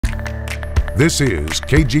This is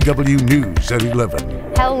KGW News at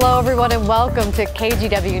 11. Hello, everyone, and welcome to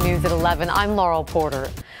KGW News at 11. I'm Laurel Porter.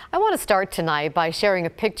 I want to start tonight by sharing a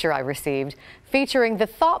picture I received featuring the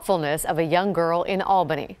thoughtfulness of a young girl in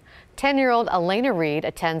Albany. 10-year-old Elena Reed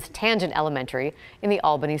attends Tangent Elementary in the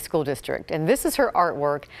Albany School District, and this is her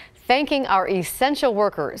artwork thanking our essential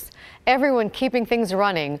workers, everyone keeping things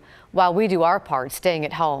running while we do our part staying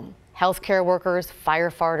at home. Healthcare workers,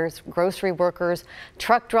 firefighters, grocery workers,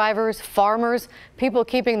 truck drivers, farmers, people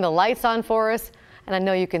keeping the lights on for us, and I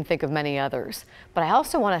know you can think of many others. But I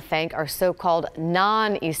also want to thank our so-called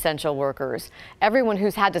non-essential workers, everyone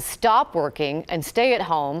who's had to stop working and stay at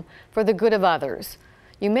home for the good of others.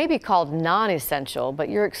 You may be called non-essential, but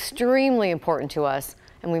you're extremely important to us,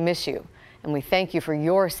 and we miss you. And we thank you for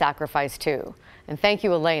your sacrifice too. And thank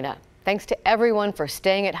you, Elena. Thanks to everyone for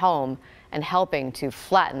staying at home and helping to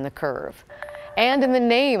flatten the curve. And in the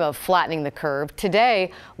name of flattening the curve, today,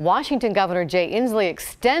 Washington Governor Jay Inslee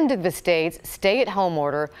extended the state's stay-at-home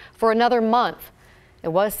order for another month. It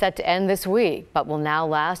was set to end this week, but will now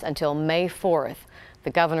last until May 4th.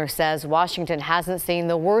 The governor says Washington hasn't seen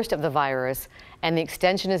the worst of the virus, and the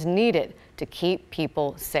extension is needed to keep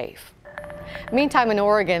people safe. Meantime, in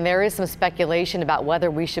Oregon, there is some speculation about whether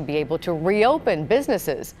we should be able to reopen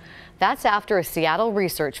businesses. That's after a Seattle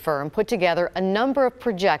research firm put together a number of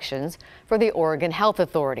projections for the Oregon Health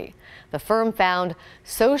Authority. The firm found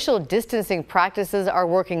social distancing practices are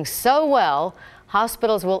working so well,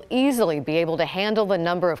 hospitals will easily be able to handle the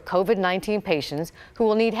number of COVID-19 patients who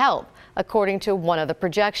will need help, according to one of the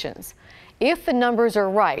projections. If the numbers are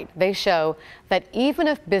right, they show that even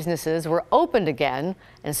if businesses were opened again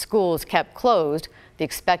and schools kept closed, the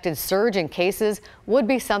expected surge in cases would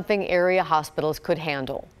be something area hospitals could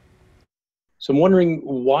handle. So I'm wondering,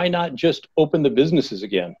 why not just open the businesses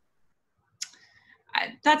again?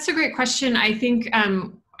 That's a great question. I think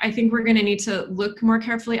we're going to need to look more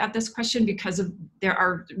carefully at this question because there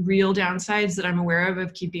are real downsides that I'm aware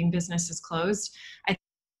of keeping businesses closed. I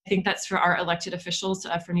think that's for our elected officials.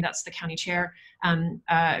 For me, that's the county chair,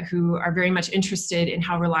 who are very much interested in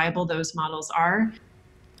how reliable those models are.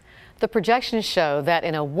 The projections show that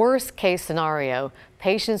in a worst-case scenario,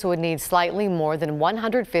 patients would need slightly more than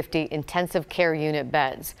 150 intensive care unit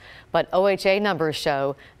beds. But OHA numbers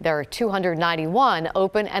show there are 291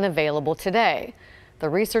 open and available today. The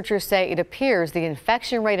researchers say it appears the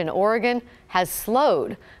infection rate in Oregon has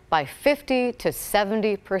slowed by 50 to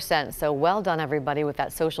 70%. So well done, everybody, with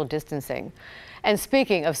that social distancing. And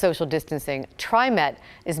speaking of social distancing, TriMet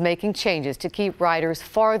is making changes to keep riders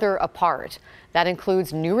farther apart. That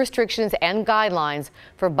includes new restrictions and guidelines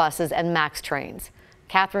for buses and MAX trains.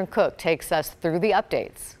 Catherine Cook takes us through the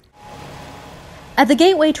updates. At the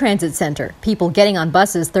Gateway Transit Center, people getting on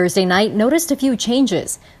buses Thursday night noticed a few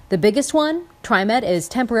changes. The biggest one, TriMet is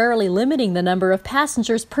temporarily limiting the number of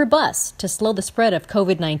passengers per bus to slow the spread of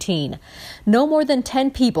COVID-19. No more than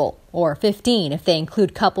 10 people, or 15 if they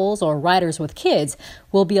include couples or riders with kids,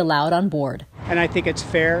 will be allowed on board. And I think it's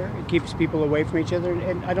fair. It keeps people away from each other,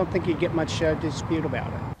 and I don't think you get much dispute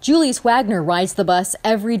about it. Julius Wagner rides the bus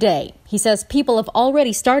every day. He says people have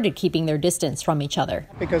already started keeping their distance from each other.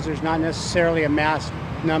 Because there's not necessarily a mass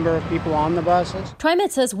number of people on the buses.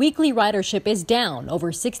 TriMet says weekly ridership is down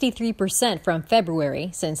over 63% from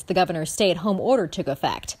February since the governor's stay-at-home order took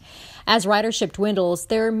effect. As ridership dwindles,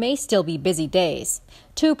 there may still be busy days.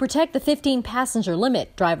 To protect the 15-passenger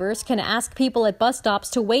limit, drivers can ask people at bus stops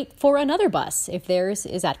to wait for another bus if theirs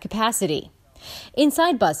is at capacity.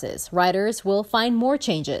 Inside buses, riders will find more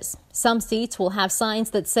changes. Some seats will have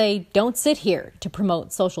signs that say, "Don't sit here," to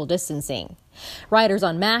promote social distancing. Riders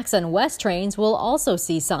on MAX and West trains will also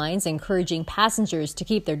see signs encouraging passengers to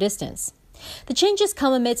keep their distance. The changes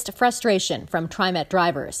come amidst frustration from TriMet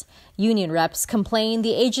drivers. Union reps complain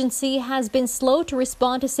the agency has been slow to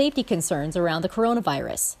respond to safety concerns around the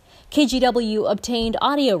coronavirus. KGW obtained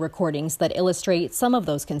audio recordings that illustrate some of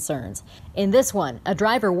those concerns. In this one, a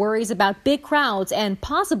driver worries about big crowds and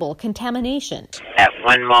possible contamination. At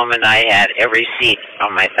one moment, I had every seat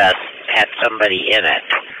on my bus had somebody in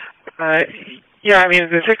it. Yeah, I mean,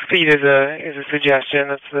 the 6 feet is a suggestion.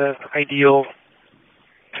 That's the ideal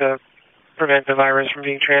to prevent the virus from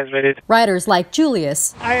being transmitted. Riders like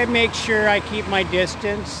Julius, I make sure I keep my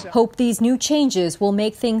distance. Hope these new changes will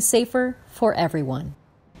make things safer for everyone.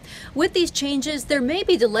 With these changes, there may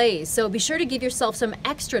be delays, so be sure to give yourself some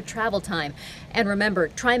extra travel time. And remember,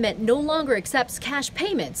 TriMet no longer accepts cash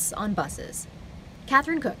payments on buses.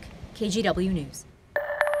 Catherine Cook, KGW News.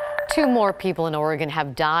 2 more people in Oregon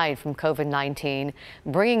have died from COVID-19,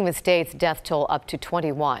 bringing the state's death toll up to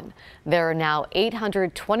 21. There are now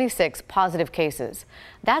 826 positive cases.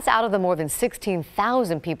 That's out of the more than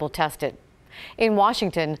 16,000 people tested. In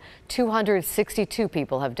Washington, 262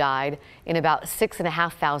 people have died in about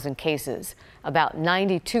 6,500 cases. About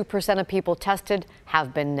 92% of people tested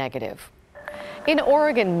have been negative. In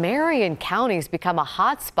Oregon, Marion County has become a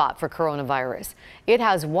hot spot for coronavirus. It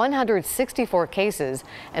has 164 cases,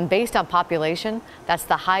 and based on population, that's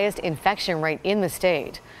the highest infection rate in the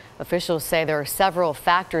state. Officials say there are several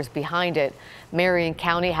factors behind it. Marion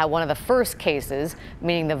County had one of the first cases,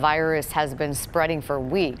 meaning the virus has been spreading for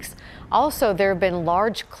weeks. Also, there have been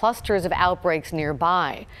large clusters of outbreaks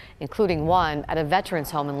nearby, including one at a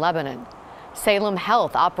veterans home in Lebanon. Salem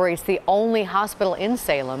Health operates the only hospital in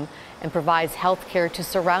Salem and provides health care to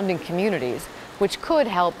surrounding communities, which could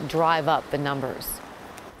help drive up the numbers.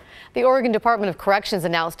 The Oregon Department of Corrections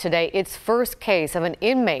announced today its first case of an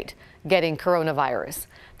inmate getting coronavirus.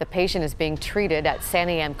 The patient is being treated at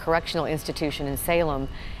Santiam Correctional Institution in Salem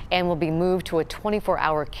and will be moved to a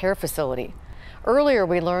 24-hour care facility. Earlier,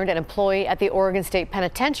 we learned an employee at the Oregon State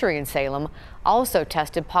Penitentiary in Salem also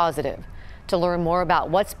tested positive. To learn more about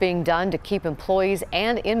what's being done to keep employees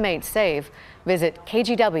and inmates safe, visit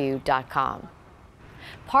kgw.com.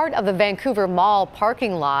 Part of the Vancouver Mall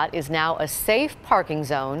parking lot is now a safe parking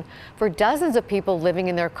zone for dozens of people living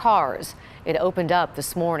in their cars. It opened up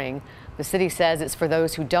this morning. The city says it's for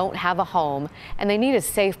those who don't have a home and they need a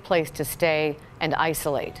safe place to stay and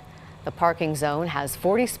isolate. The parking zone has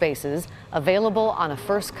 40 spaces available on a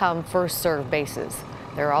first-come, first-served basis.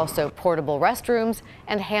 There are also portable restrooms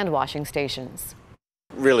and hand-washing stations.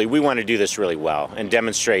 Really, we want to do this really well and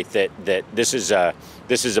demonstrate that this is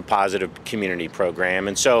a positive community program.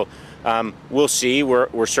 And so we'll see.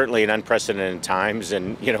 We're certainly in unprecedented times,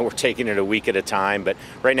 and we're taking it a week at a time. But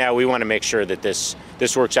right now, we want to make sure that this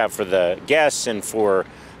works out for the guests and for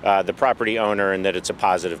the property owner, and that it's a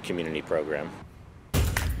positive community program.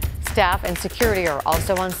 Staff and security are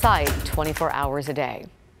also on site 24 hours a day.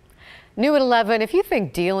 New at 11, if you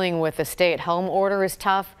think dealing with a stay-at-home order is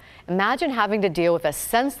tough, imagine having to deal with a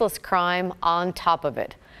senseless crime on top of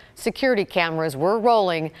it. Security cameras were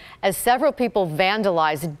rolling as several people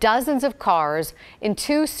vandalized dozens of cars in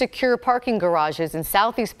two secure parking garages in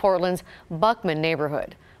Southeast Portland's Buckman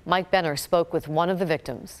neighborhood. Mike Benner spoke with one of the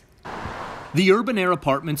victims. The Urban Air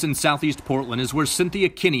Apartments in Southeast Portland is where Cynthia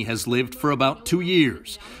Kinney has lived for about 2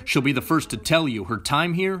 years. She'll be the first to tell you her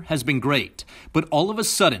time here has been great, but all of a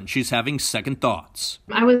sudden she's having second thoughts.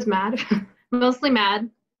 I was mad, mostly mad,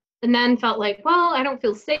 and then felt like, well, I don't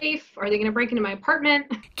feel safe. Are they going to break into my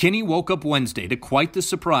apartment? Kinney woke up Wednesday to quite the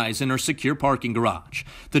surprise in her secure parking garage.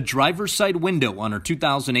 The driver's side window on her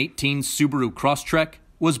 2018 Subaru Crosstrek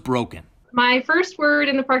was broken. My first word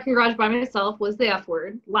in the parking garage by myself was the F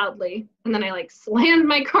word, loudly. And then I slammed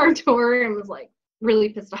my car door and was really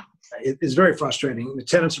pissed off. It's very frustrating. The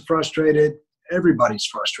tenants are frustrated. Everybody's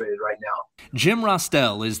frustrated right now. Jim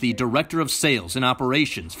Rostel is the Director of Sales and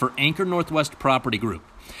Operations for Anchor Northwest Property Group.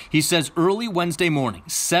 He says early Wednesday morning,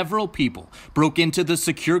 several people broke into the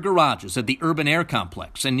secure garages at the Urban Air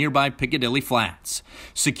Complex and nearby Piccadilly Flats.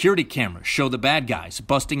 Security cameras show the bad guys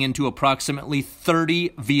busting into approximately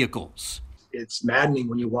 30 vehicles. It's maddening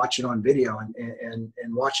when you watch it on video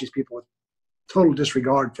and watch these people with total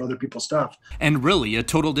disregard for other people's stuff. And really a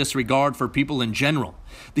total disregard for people in general.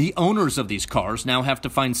 The owners of these cars now have to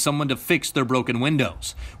find someone to fix their broken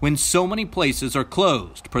windows when so many places are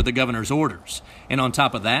closed per the governor's orders. And on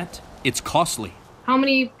top of that, it's costly. How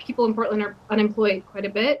many people in Portland are unemployed? Quite a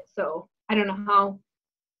bit. So I don't know how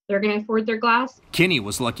they're going to afford their glass. Kinney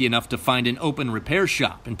was lucky enough to find an open repair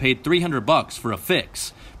shop and paid $300 for a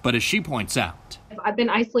fix. But as she points out, I've been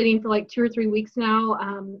isolating for 2 or 3 weeks now.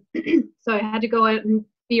 So I had to go out and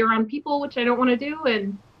be around people, which I don't want to do,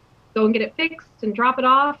 and go and get it fixed and drop it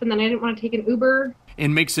off. And then I didn't want to take an Uber. It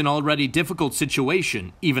makes an already difficult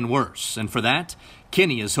situation even worse. And for that,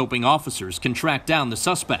 Kinney is hoping officers can track down the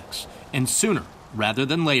suspects, and sooner rather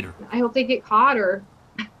than later. I hope they get caught or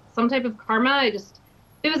some type of karma. If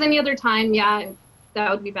it was any other time, yeah,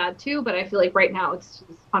 that would be bad too. But I feel like right now it's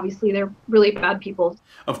just, obviously they're really bad people.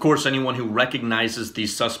 Of course, anyone who recognizes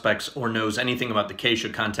these suspects or knows anything about the case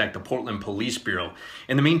should contact the Portland Police Bureau.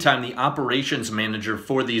 In the meantime, the operations manager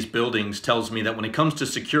for these buildings tells me that when it comes to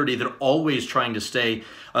security, they're always trying to stay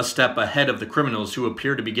a step ahead of the criminals who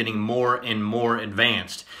appear to be getting more and more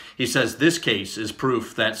advanced. He says this case is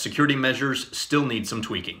proof that security measures still need some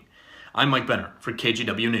tweaking. I'm Mike Benner for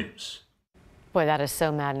KGW News. Boy, that is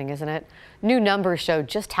so maddening, isn't it? New numbers show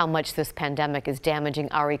just how much this pandemic is damaging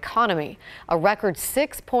our economy. A record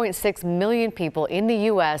 6.6 million people in the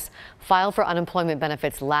U.S. filed for unemployment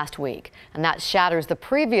benefits last week, and that shatters the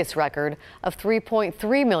previous record of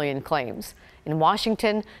 3.3 million claims. In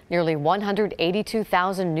Washington, nearly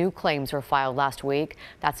 182,000 new claims were filed last week.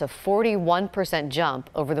 That's a 41%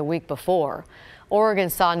 jump over the week before.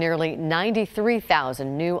 Oregon saw nearly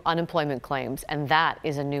 93,000 new unemployment claims, and that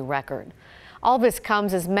is a new record. All this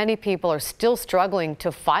comes as many people are still struggling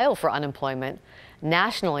to file for unemployment.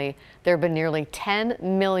 Nationally, there have been nearly 10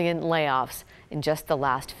 million layoffs in just the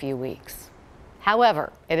last few weeks.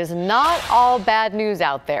 However, it is not all bad news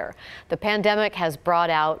out there. The pandemic has brought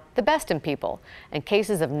out the best in people and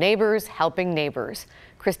cases of neighbors helping neighbors.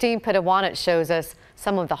 Christine Pitawanich shows us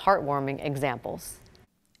some of the heartwarming examples.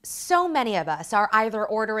 So many of us are either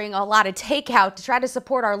ordering a lot of takeout to try to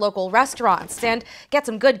support our local restaurants and get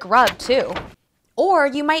some good grub too. Or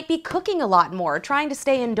you might be cooking a lot more, trying to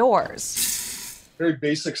stay indoors. Very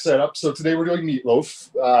basic setup. So today we're doing meatloaf,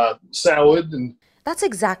 salad, and that's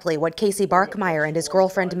exactly what Casey Barkmeyer and his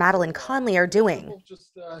girlfriend Madeline Conley are doing.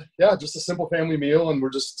 Just a simple family meal, and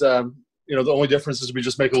we're just, the only difference is we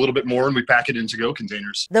just make a little bit more and we pack it in to-go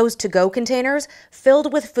containers. Those to-go containers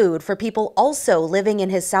filled with food for people also living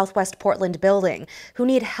in his Southwest Portland building who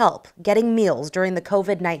need help getting meals during the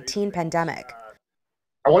COVID-19 pandemic.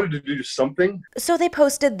 I wanted to do something. So they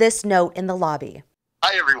posted this note in the lobby.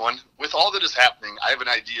 Hi, everyone. With all that is happening, I have an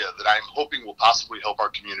idea that I'm hoping will possibly help our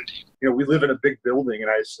community. We live in a big building, and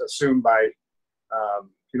I assume by,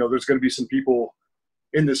 there's going to be some people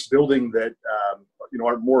in this building that,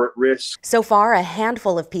 are more at risk. So far, a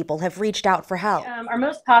handful of people have reached out for help. Our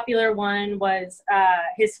most popular one was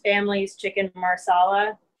his family's chicken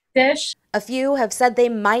marsala dish. A few have said they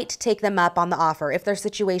might take them up on the offer if their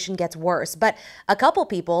situation gets worse, but a couple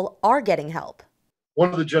people are getting help. One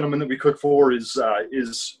of the gentlemen that we cook for is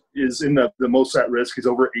in the most at risk. He's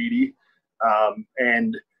over 80,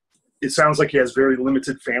 and it sounds like he has very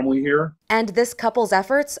limited family here. And this couple's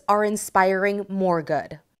efforts are inspiring more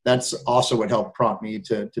good. That's also what helped prompt me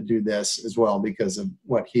to do this as well, because of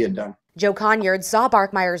what he had done. Joe Conyard saw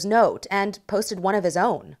Barkmeyer's note and posted one of his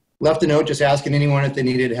own. Left a note just asking anyone if they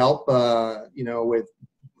needed help, with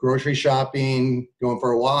grocery shopping, going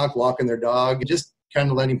for a walk, walking their dog, just kind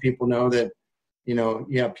of letting people know that you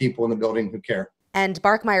have people in the building who care. And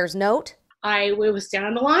Barkmeyer's note? I was down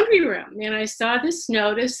in the laundry room and I saw this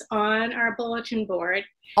notice on our bulletin board.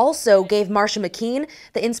 Also gave Marsha McKean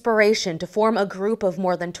the inspiration to form a group of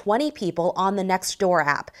more than 20 people on the Nextdoor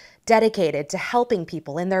app dedicated to helping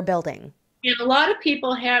people in their building. And a lot of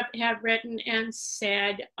people have written and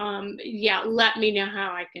said, let me know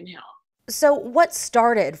how I can help. So what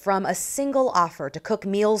started from a single offer to cook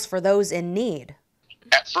meals for those in need?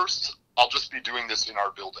 At first, I'll just be doing this in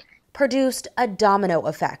our building. Produced a domino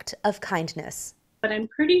effect of kindness. But I'm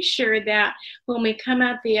pretty sure that when we come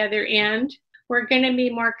out the other end, we're going to be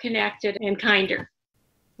more connected and kinder.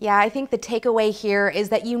 Yeah, I think the takeaway here is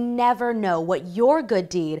that you never know what your good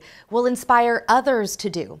deed will inspire others to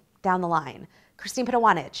do down the line. Christine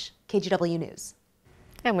Pitawanich, KGW News.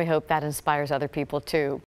 And we hope that inspires other people too.